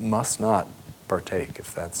you must not partake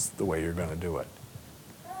if that's the way you're going to do it.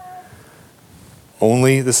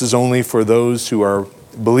 This is only for those who are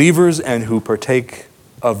believers and who partake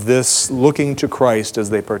of this, looking to Christ as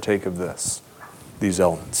they partake of these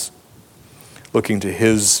elements, looking to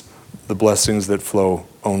the blessings that flow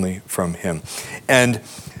only from him. And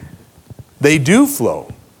they do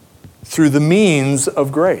flow through the means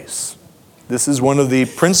of grace. This is one of the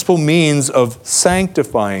principal means of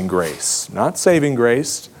sanctifying grace, not saving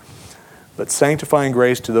grace, but sanctifying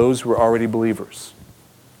grace to those who are already believers.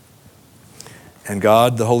 And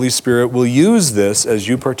God, the Holy Spirit, will use this as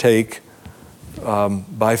you partake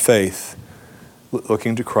by faith,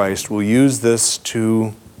 looking to Christ, will use this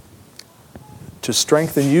to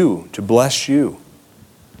strengthen you, to bless you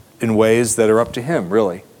in ways that are up to him,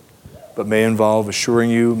 really, but may involve assuring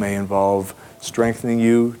you, may involve strengthening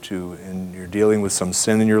you and you're dealing with some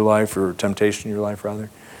sin in your life or temptation in your life, rather.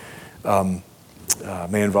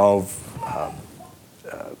 May involve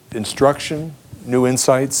instruction, new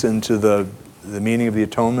insights into the meaning of the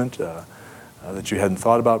atonement that you hadn't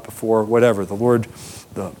thought about before, whatever. The Lord,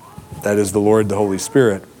 that is the Lord, the Holy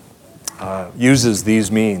Spirit, uses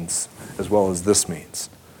these means as well as this means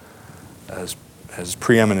as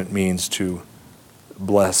preeminent means to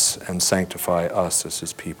bless and sanctify us as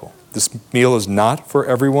his people. This meal is not for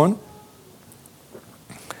everyone.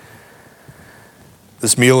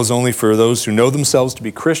 This meal is only for those who know themselves to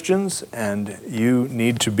be Christians, and you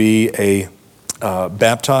need to be a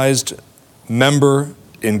baptized member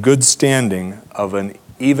in good standing of an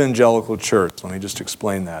evangelical church. Let me just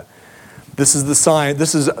explain that. This is the sign.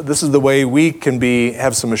 This is the way we can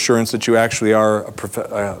have some assurance that you actually are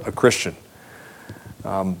a Christian,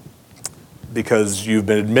 because you've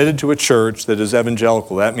been admitted to a church that is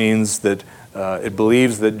evangelical. That means that it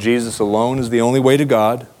believes that Jesus alone is the only way to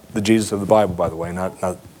God. The Jesus of the Bible, by the way, not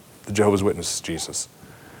the Jehovah's Witnesses Jesus.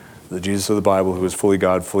 The Jesus of the Bible, who is fully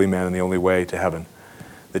God, fully man, and the only way to heaven.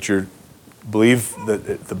 That you're believe that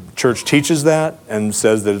the church teaches that and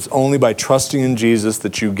says that it's only by trusting in Jesus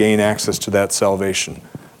that you gain access to that salvation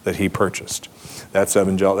that he purchased. That's the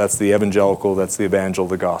evangelical, that's the evangel,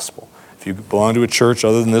 the gospel. If you belong to a church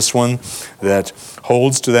other than this one that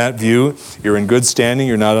holds to that view, you're in good standing,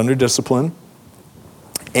 you're not under discipline,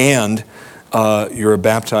 and you're a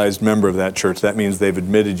baptized member of that church. That means they've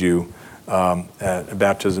admitted you.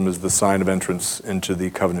 Baptism is the sign of entrance into the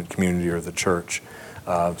covenant community or the church.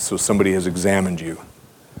 So somebody has examined you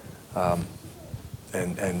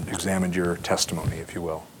and examined your testimony, if you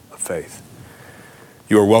will, of faith.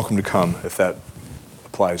 You are welcome to come if that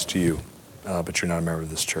applies to you, but you're not a member of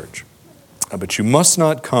this church. But you must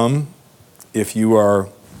not come if you are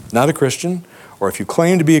not a Christian, or if you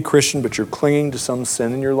claim to be a Christian, but you're clinging to some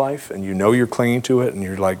sin in your life, and you know you're clinging to it, and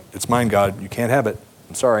you're like, it's mine, God, you can't have it.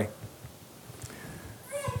 I'm sorry.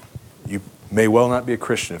 You may well not be a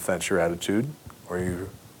Christian if that's your attitude, or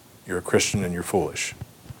you're a Christian and you're foolish.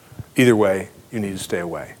 Either way, you need to stay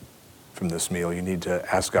away from this meal. You need to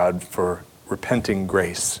ask God for repenting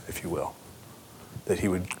grace, if you will, that he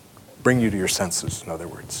would bring you to your senses, in other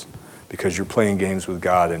words, because you're playing games with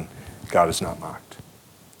God, and God is not mocked.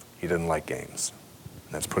 He doesn't like games.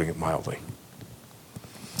 And that's putting it mildly.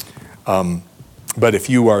 But if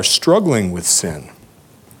you are struggling with sin,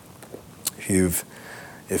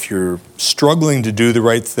 if you're struggling to do the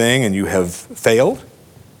right thing and you have failed,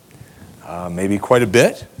 maybe quite a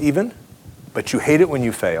bit even, but you hate it when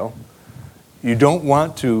you fail, you don't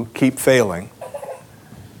want to keep failing,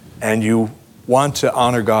 and you want to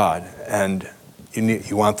honor God, and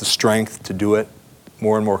you want the strength to do it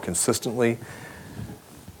more and more consistently,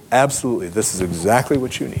 absolutely, this is exactly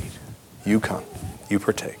what you need. You come, you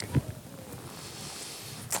partake.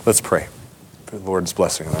 Let's pray for the Lord's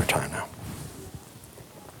blessing on our time now.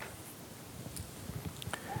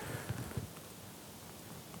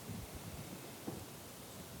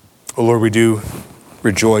 Oh Lord, we do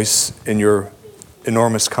rejoice in your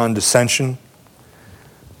enormous condescension.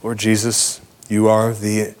 Lord Jesus, you are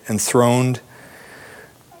the enthroned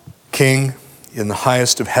King in the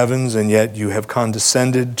highest of heavens, and yet you have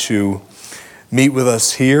condescended to meet with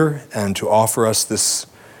us here and to offer us this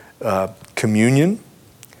communion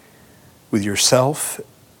with yourself.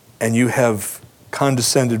 And you have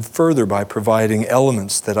condescended further by providing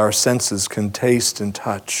elements that our senses can taste and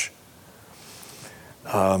touch,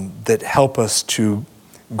 that help us to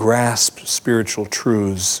grasp spiritual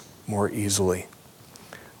truths more easily.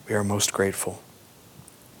 We are most grateful.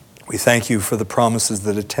 We thank you for the promises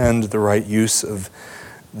that attend the right use of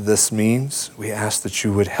this means. We ask that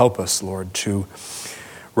you would help us, Lord, to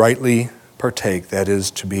rightly partake, that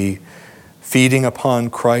is, to be feeding upon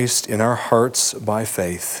Christ in our hearts by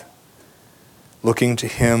faith, looking to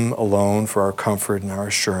him alone for our comfort and our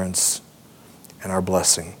assurance and our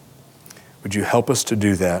blessing. Would you help us to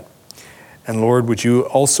do that? And Lord, would you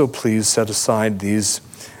also please set aside these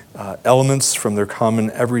elements from their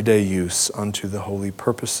common everyday use unto the holy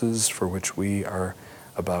purposes for which we are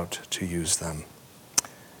about to use them.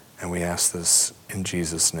 And we ask this in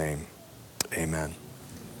Jesus' name. Amen.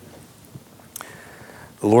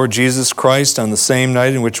 The Lord Jesus Christ, on the same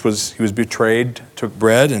night in which he was betrayed, took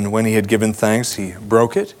bread, and when he had given thanks, he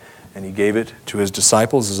broke it, and he gave it to his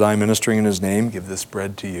disciples. As I, ministering in his name, give this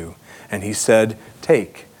bread to you. And he said,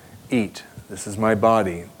 take, eat. This is my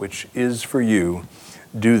body, which is for you.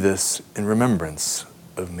 Do this in remembrance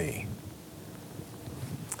of me.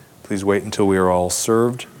 Please wait until we are all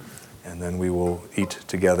served, and then we will eat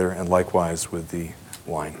together, and likewise with the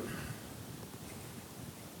wine.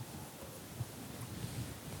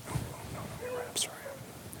 I'm sorry.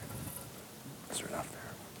 Is there enough there?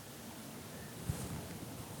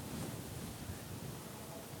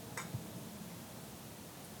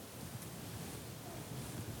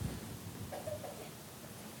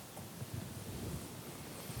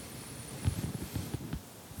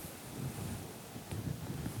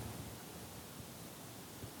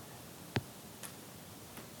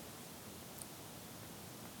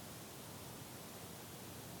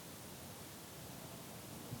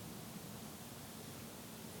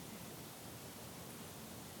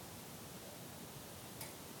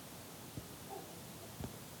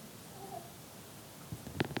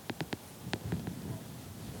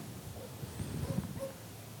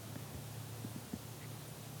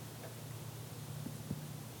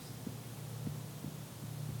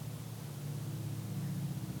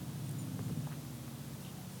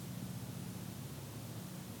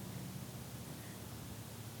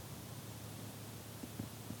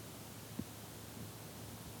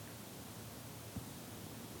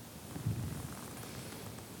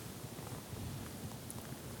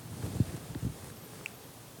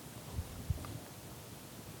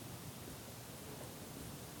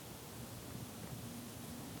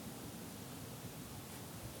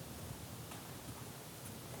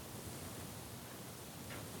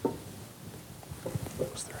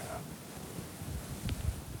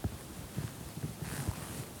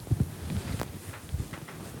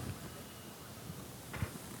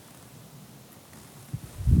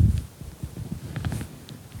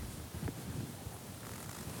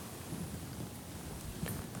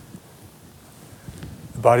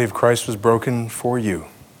 The body of Christ was broken for you.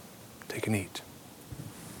 Take and eat.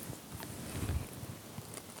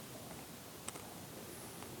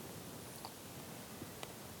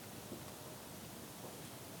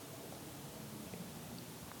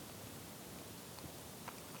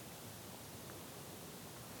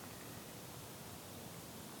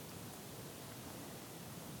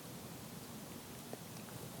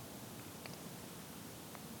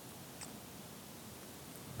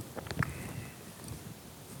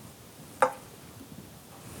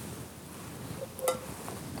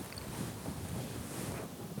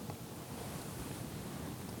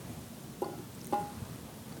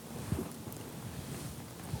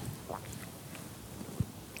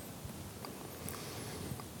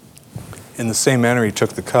 In the same manner, he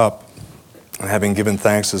took the cup, and having given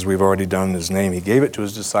thanks as we've already done in his name, he gave it to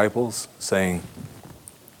his disciples, saying,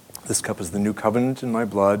 "This cup is the new covenant in my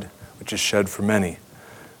blood, which is shed for many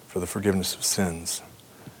for the forgiveness of sins.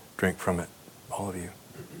 Drink from it, all of you."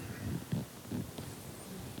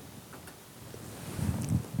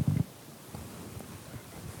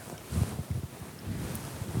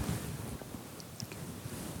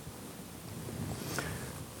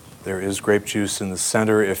 There is grape juice in the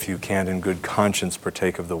center if you can't in good conscience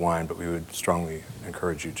partake of the wine, but we would strongly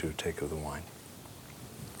encourage you to take of the wine.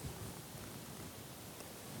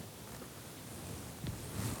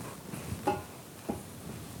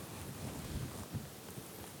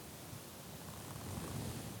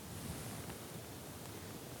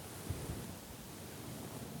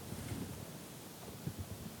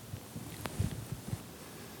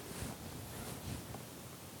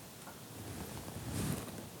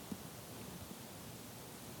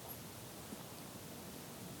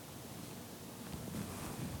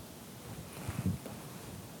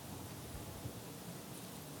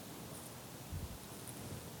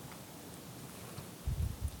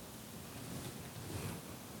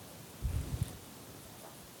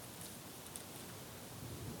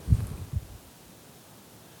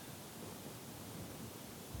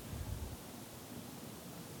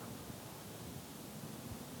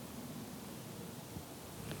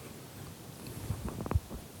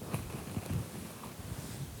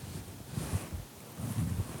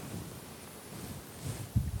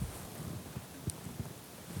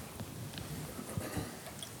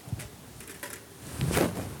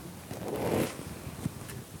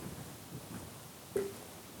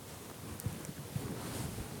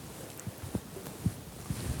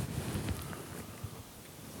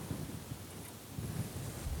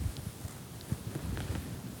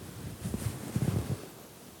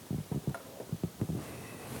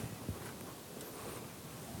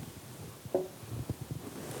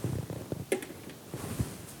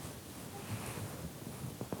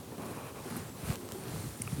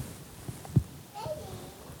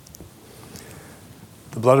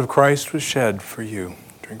 The blood of Christ was shed for you.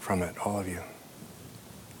 Drink from it, all of you.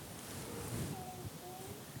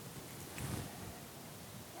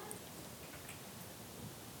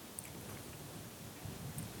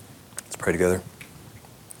 Let's pray together.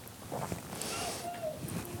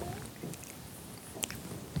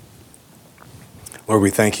 Lord,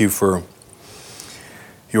 we thank you for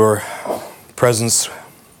your presence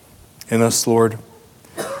in us, Lord.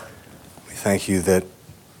 We thank you that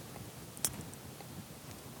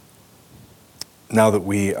now that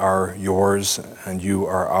we are yours and you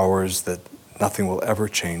are ours, that nothing will ever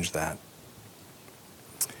change that.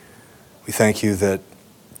 We thank you that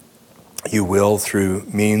you will, through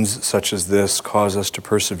means such as this, cause us to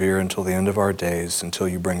persevere until the end of our days, until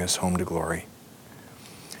you bring us home to glory.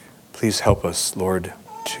 Please help us, Lord,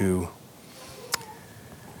 to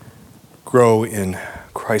grow in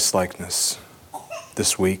Christ-likeness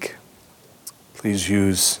this week. Please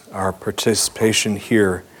use our participation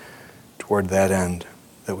here toward that end,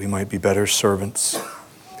 that we might be better servants,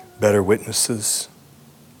 better witnesses,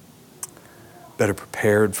 better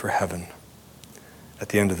prepared for heaven at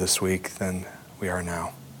the end of this week than we are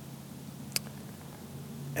now.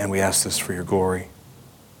 And we ask this for your glory,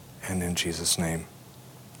 and in Jesus' name,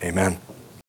 amen.